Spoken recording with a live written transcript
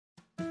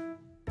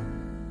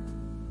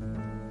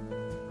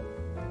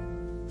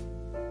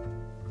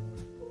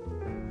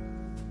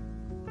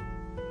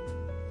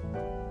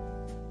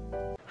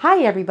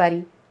Hi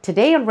everybody,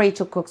 today on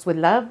Rachel Cooks with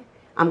Love,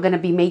 I'm going to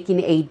be making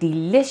a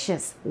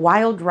delicious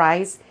wild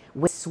rice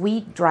with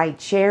sweet dried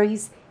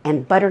cherries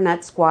and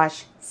butternut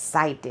squash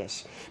side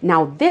dish.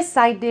 Now this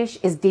side dish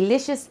is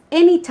delicious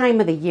any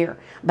time of the year,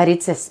 but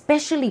it's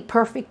especially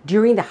perfect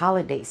during the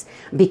holidays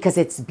because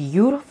it's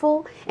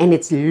beautiful and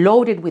it's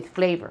loaded with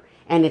flavor.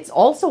 And it's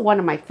also one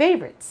of my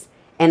favorites.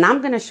 And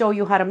I'm going to show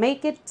you how to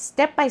make it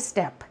step by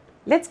step.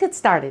 Let's get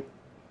started.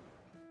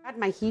 I got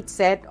my heat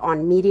set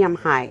on medium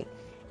high.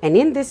 And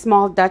in this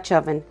small Dutch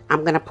oven,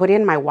 I'm going to put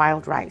in my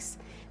wild rice.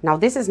 Now,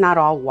 this is not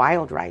all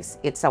wild rice.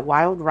 It's a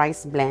wild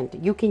rice blend.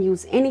 You can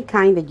use any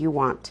kind that you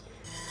want.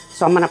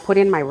 So I'm going to put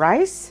in my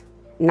rice.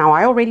 Now,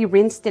 I already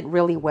rinsed it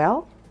really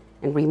well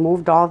and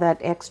removed all that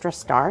extra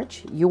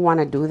starch. You want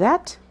to do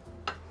that.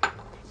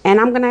 And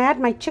I'm going to add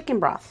my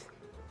chicken broth.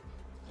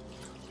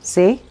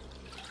 See?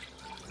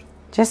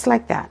 Just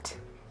like that.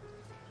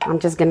 I'm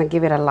just going to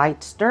give it a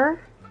light stir.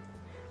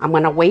 I'm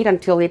going to wait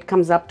until it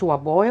comes up to a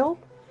boil.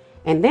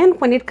 And then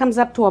when it comes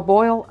up to a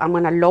boil, I'm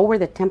going to lower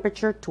the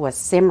temperature to a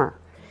simmer.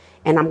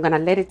 And I'm going to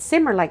let it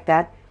simmer like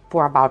that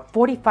for about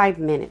 45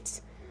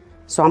 minutes.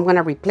 So I'm going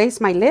to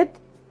replace my lid.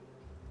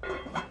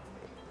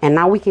 And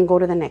now we can go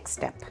to the next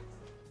step.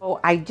 So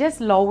I just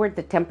lowered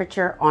the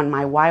temperature on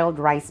my wild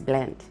rice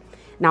blend.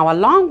 Now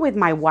along with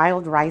my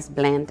wild rice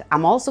blend,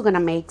 I'm also going to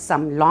make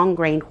some long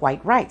grain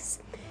white rice.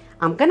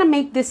 I'm going to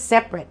make this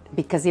separate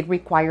because it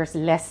requires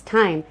less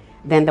time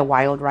than the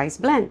wild rice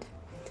blend.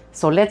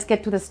 So let's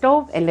get to the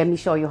stove and let me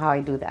show you how I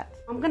do that.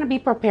 I'm going to be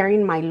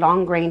preparing my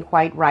long grain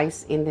white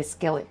rice in this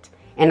skillet.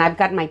 And I've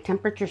got my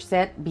temperature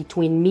set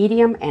between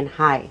medium and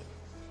high.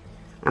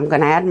 I'm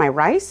going to add my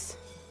rice.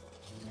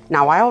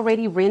 Now I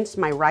already rinsed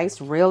my rice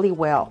really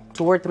well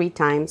 2 or 3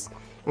 times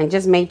and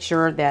just made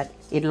sure that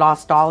it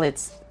lost all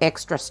its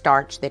extra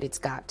starch that it's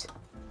got.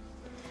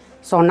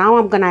 So now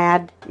I'm going to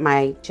add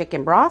my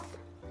chicken broth.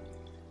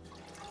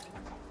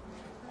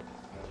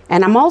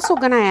 And I'm also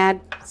going to add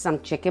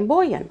some chicken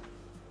bouillon.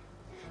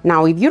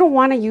 Now, if you don't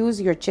want to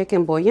use your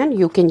chicken bouillon,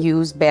 you can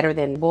use better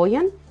than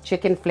bouillon,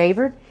 chicken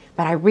flavored,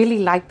 but I really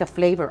like the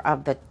flavor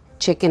of the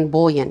chicken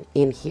bouillon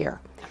in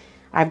here.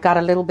 I've got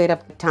a little bit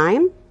of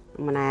thyme.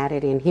 I'm going to add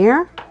it in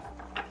here.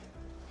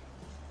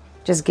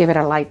 Just give it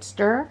a light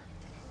stir.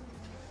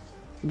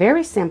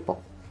 Very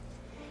simple.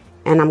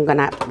 And I'm going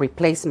to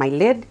replace my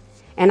lid,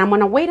 and I'm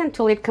going to wait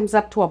until it comes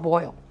up to a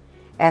boil.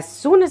 As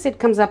soon as it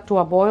comes up to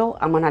a boil,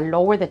 I'm going to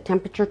lower the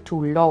temperature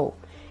to low,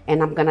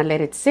 and I'm going to let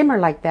it simmer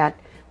like that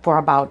for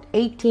about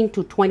 18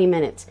 to 20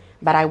 minutes.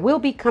 But I will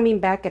be coming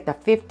back at the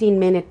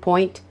 15-minute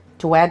point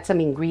to add some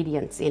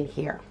ingredients in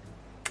here.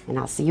 And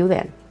I'll see you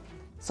then.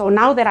 So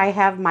now that I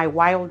have my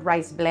wild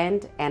rice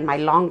blend and my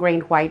long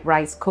grain white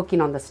rice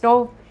cooking on the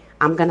stove,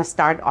 I'm gonna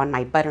start on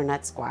my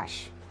butternut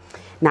squash.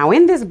 Now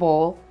in this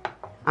bowl,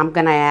 I'm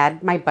gonna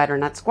add my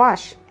butternut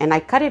squash, and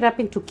I cut it up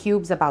into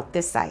cubes about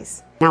this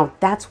size. Now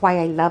that's why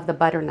I love the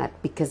butternut,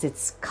 because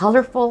it's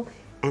colorful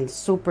and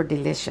super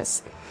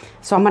delicious.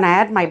 So I'm gonna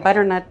add my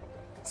butternut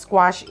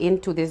squash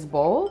into this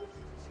bowl.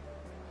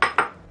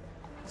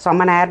 So I'm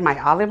going to add my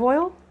olive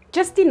oil,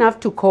 just enough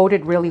to coat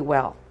it really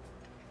well.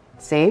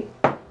 See?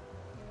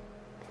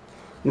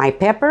 My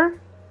pepper.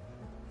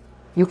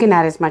 You can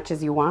add as much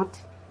as you want.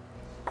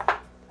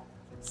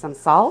 Some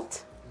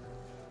salt.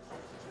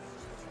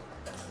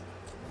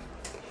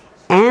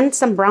 And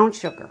some brown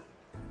sugar.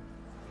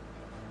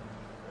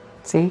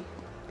 See?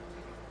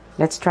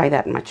 Let's try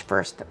that much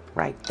first,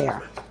 right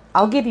there.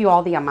 I'll give you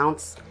all the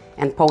amounts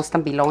and post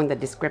them below in the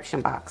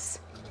description box.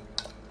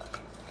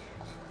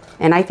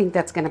 And I think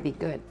that's going to be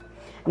good.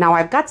 Now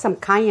I've got some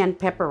cayenne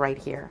pepper right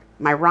here.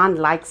 My Ron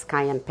likes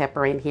cayenne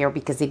pepper in here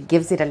because it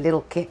gives it a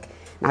little kick.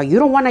 Now you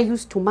don't want to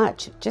use too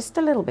much, just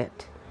a little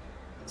bit.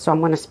 So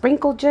I'm going to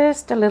sprinkle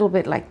just a little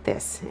bit like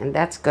this, and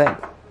that's good.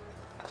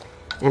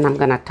 And I'm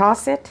going to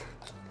toss it.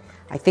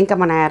 I think I'm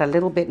going to add a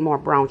little bit more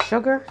brown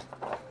sugar.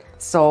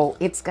 So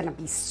it's going to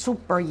be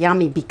super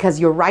yummy because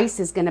your rice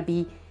is going to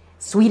be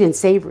sweet and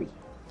savory.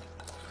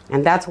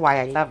 And that's why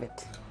I love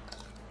it.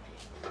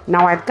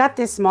 Now I've got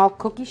this small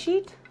cookie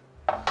sheet,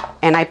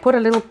 and I put a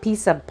little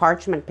piece of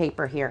parchment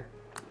paper here.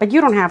 But you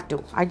don't have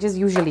to. I just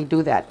usually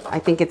do that. I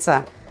think it's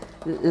a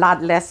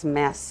lot less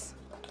mess.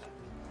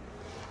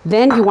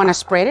 Then you want to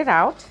spread it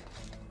out.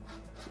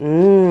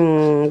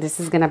 This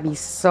is going to be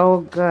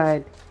so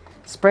good.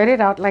 Spread it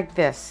out like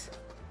this.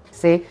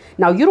 See?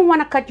 Now you don't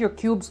want to cut your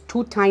cubes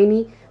too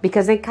tiny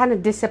because they kind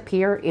of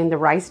disappear in the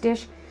rice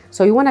dish.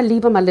 So you want to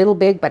leave them a little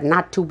big, but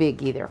not too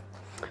big either.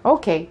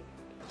 Okay,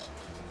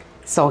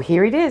 so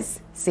here it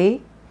is,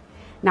 see?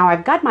 Now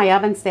I've got my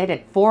oven set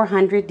at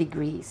 400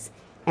 degrees,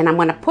 and I'm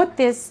gonna put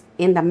this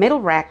in the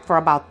middle rack for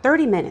about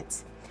 30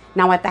 minutes.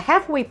 Now at the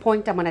halfway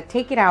point, I'm gonna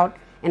take it out,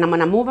 and I'm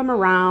gonna move them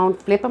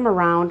around, flip them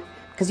around,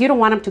 because you don't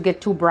want them to get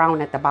too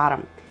brown at the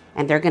bottom,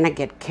 and they're gonna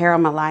get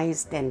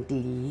caramelized and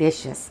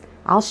delicious.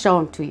 I'll show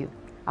them to you.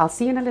 I'll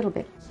see you in a little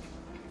bit.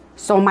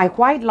 So my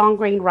white long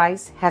grain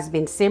rice has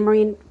been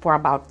simmering for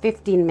about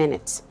 15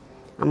 minutes.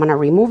 I'm gonna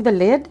remove the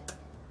lid.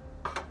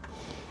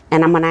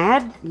 And I'm going to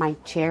add my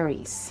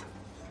cherries.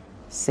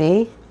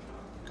 See?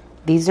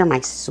 These are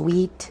my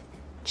sweet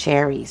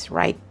cherries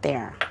right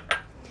there.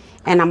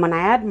 And I'm gonna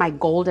add my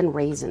golden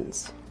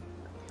raisins.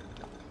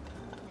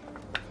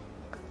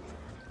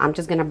 I'm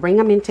just gonna bring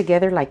them in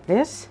together like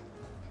this.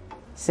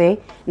 See?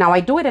 Now I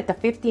do it at the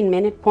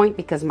 15-minute point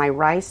because my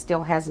rice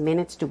still has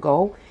minutes to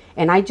go.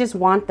 And I just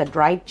want the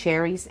dried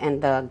cherries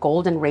and the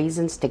golden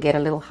raisins to get a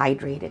little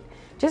hydrated.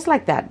 Just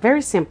like that,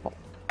 very simple.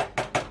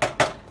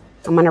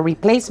 I'm gonna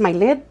replace my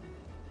lid.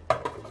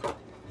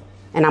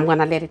 And I'm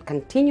gonna let it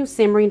continue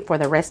simmering for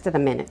the rest of the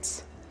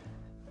minutes.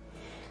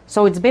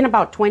 So it's been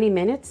about 20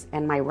 minutes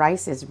and my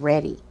rice is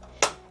ready.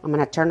 I'm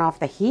gonna turn off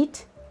the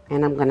heat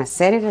and I'm gonna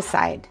set it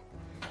aside.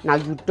 Now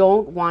you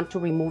don't want to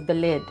remove the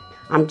lid.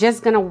 I'm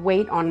just gonna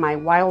wait on my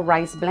wild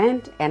rice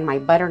blend and my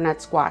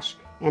butternut squash,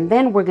 and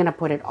then we're gonna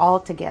put it all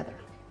together.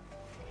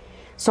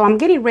 So I'm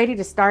getting ready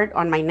to start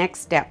on my next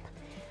step.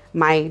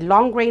 My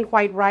long grain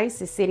white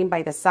rice is sitting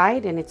by the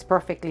side and it's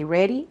perfectly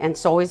ready, and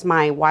so is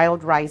my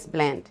wild rice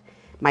blend.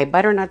 My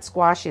butternut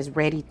squash is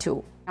ready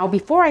too. Now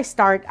before I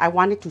start, I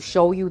wanted to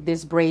show you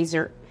this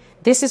brazier.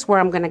 This is where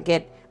I'm gonna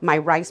get my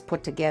rice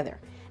put together.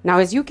 Now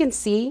as you can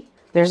see,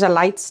 there's a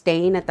light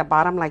stain at the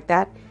bottom like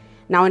that.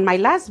 Now in my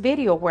last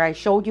video where I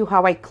showed you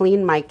how I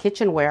clean my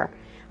kitchenware,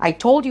 I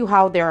told you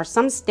how there are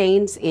some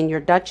stains in your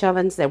Dutch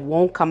ovens that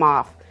won't come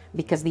off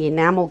because the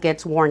enamel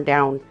gets worn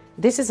down.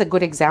 This is a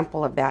good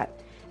example of that.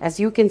 As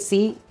you can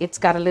see, it's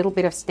got a little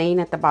bit of stain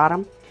at the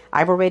bottom.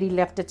 I've already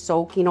left it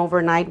soaking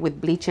overnight with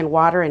bleach and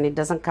water and it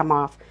doesn't come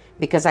off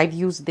because I've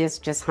used this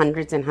just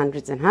hundreds and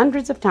hundreds and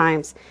hundreds of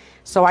times.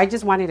 So I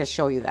just wanted to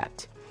show you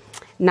that.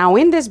 Now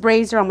in this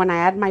brazier, I'm gonna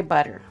add my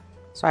butter.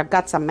 So I've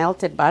got some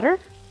melted butter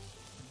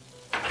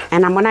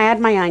and I'm gonna add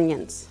my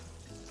onions.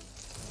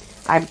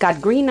 I've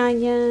got green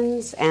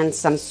onions and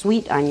some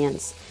sweet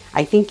onions.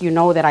 I think you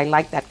know that I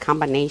like that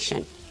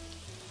combination.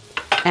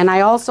 And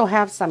I also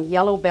have some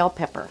yellow bell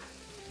pepper.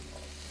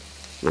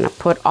 I'm gonna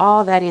put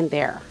all that in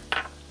there.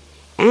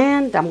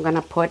 And I'm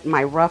gonna put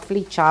my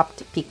roughly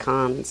chopped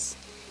pecans.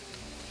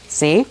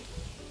 See?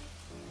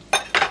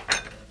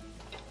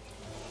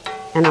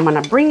 And I'm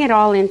gonna bring it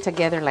all in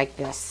together like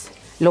this.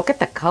 Look at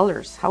the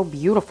colors, how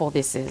beautiful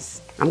this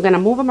is. I'm gonna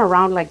move them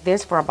around like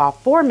this for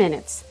about 4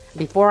 minutes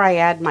before I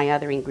add my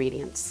other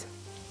ingredients.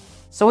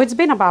 So it's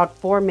been about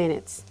 4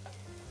 minutes.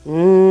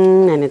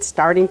 And it's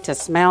starting to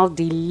smell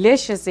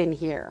delicious in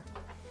here.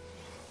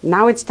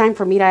 Now it's time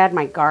for me to add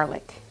my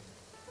garlic.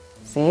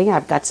 See,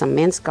 I've got some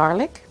minced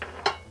garlic.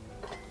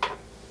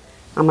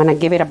 I'm gonna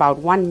give it about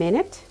 1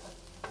 minute.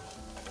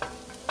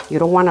 You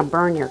don't wanna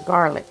burn your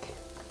garlic.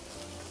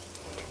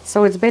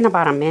 So it's been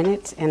about a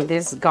minute and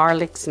this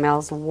garlic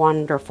smells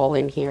wonderful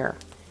in here.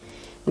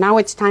 Now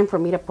it's time for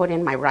me to put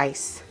in my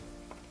rice.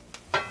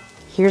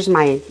 Here's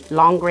my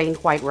long grain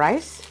white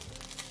rice.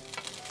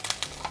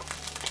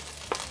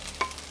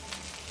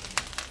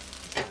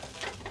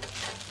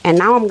 And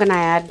now I'm gonna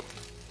add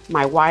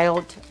my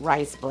wild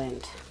rice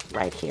blend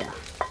right here.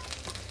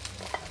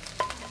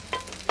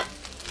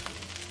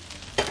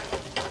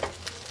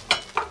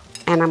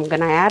 And I'm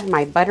gonna add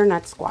my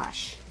butternut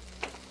squash.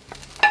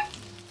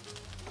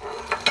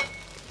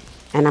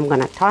 And I'm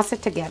gonna toss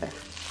it together.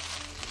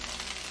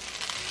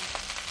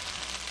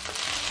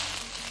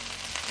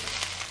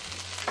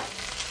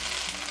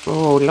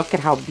 Oh, look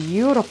at how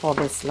beautiful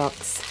this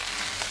looks.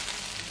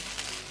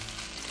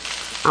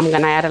 I'm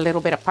gonna add a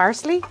little bit of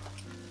parsley.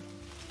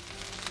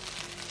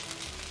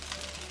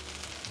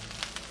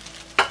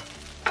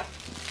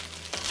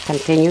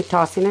 Continue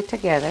tossing it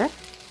together.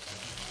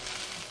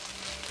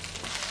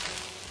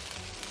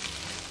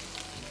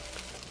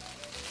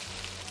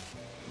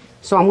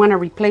 So I'm gonna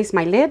replace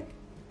my lid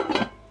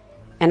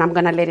and I'm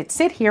gonna let it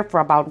sit here for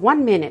about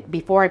 1 minute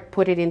before I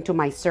put it into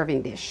my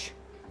serving dish.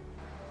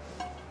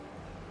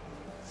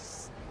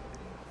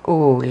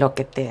 Oh, look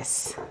at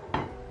this.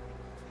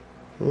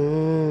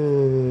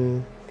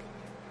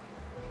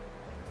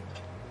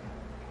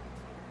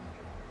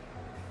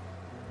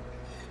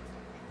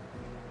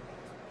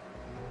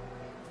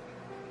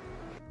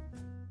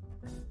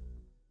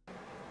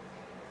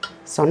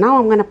 So now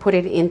I'm gonna put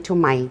it into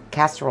my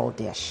casserole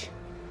dish.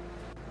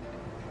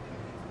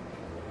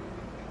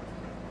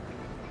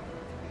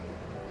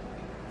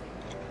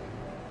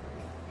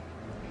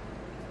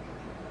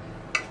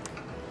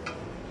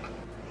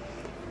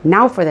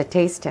 Now for the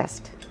taste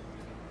test.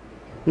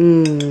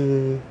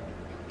 The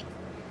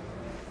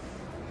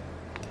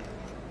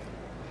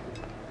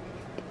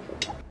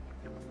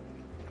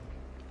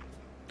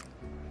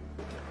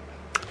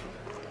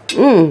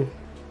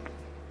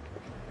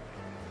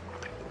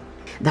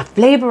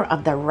flavor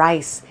of the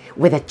rice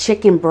with the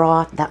chicken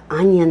broth, the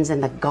onions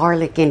and the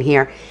garlic in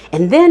here.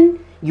 And then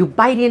you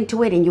bite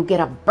into it and you get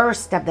a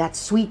burst of that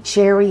sweet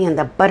cherry and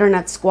the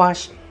butternut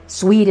squash,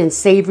 sweet and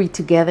savory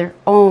together.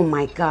 Oh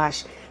my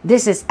gosh.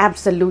 This is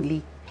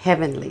absolutely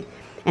heavenly.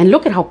 And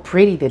look at how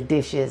pretty the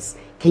dish is.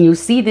 Can you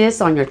see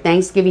this on your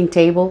Thanksgiving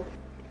table?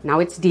 Now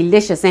it's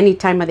delicious any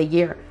time of the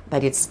year,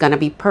 but it's gonna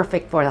be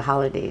perfect for the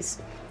holidays.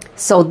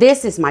 So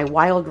this is my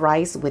wild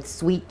rice with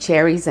sweet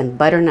cherries and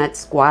butternut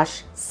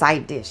squash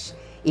side dish.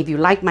 If you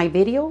like my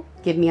video,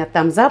 give me a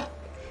thumbs up.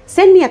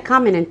 Send me a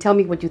comment and tell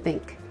me what you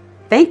think.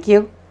 Thank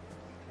you.